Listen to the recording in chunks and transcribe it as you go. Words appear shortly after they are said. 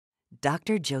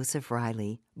Dr. Joseph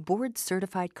Reilly,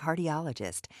 board-certified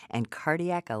cardiologist and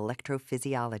cardiac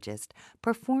electrophysiologist,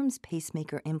 performs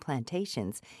pacemaker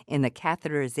implantations in the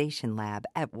catheterization lab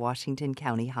at Washington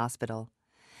County Hospital.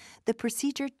 The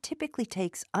procedure typically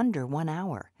takes under 1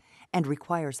 hour and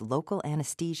requires local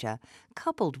anesthesia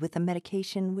coupled with a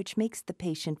medication which makes the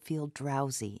patient feel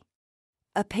drowsy.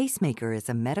 A pacemaker is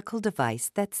a medical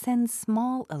device that sends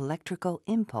small electrical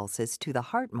impulses to the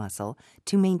heart muscle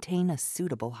to maintain a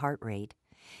suitable heart rate.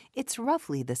 It's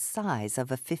roughly the size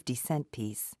of a 50-cent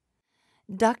piece.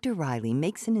 Dr. Reilly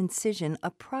makes an incision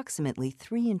approximately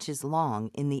 3 inches long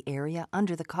in the area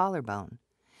under the collarbone.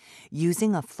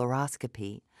 Using a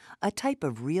fluoroscopy, a type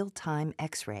of real-time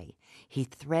X-ray, he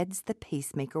threads the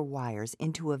pacemaker wires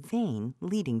into a vein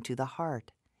leading to the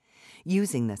heart.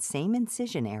 Using the same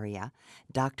incision area,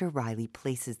 Dr. Reilly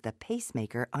places the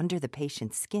pacemaker under the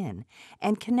patient's skin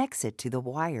and connects it to the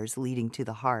wires leading to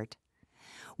the heart.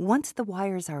 Once the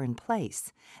wires are in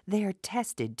place, they are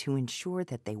tested to ensure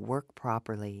that they work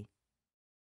properly.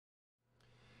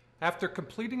 After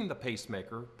completing the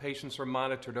pacemaker, patients are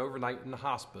monitored overnight in the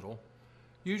hospital,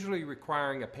 usually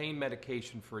requiring a pain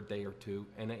medication for a day or two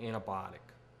and an antibiotic.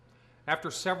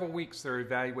 After several weeks, they're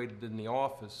evaluated in the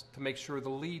office to make sure the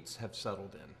leads have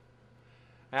settled in.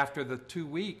 After the 2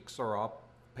 weeks are up,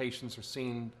 patients are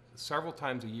seen several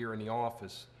times a year in the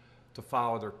office to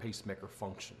follow their pacemaker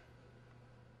function.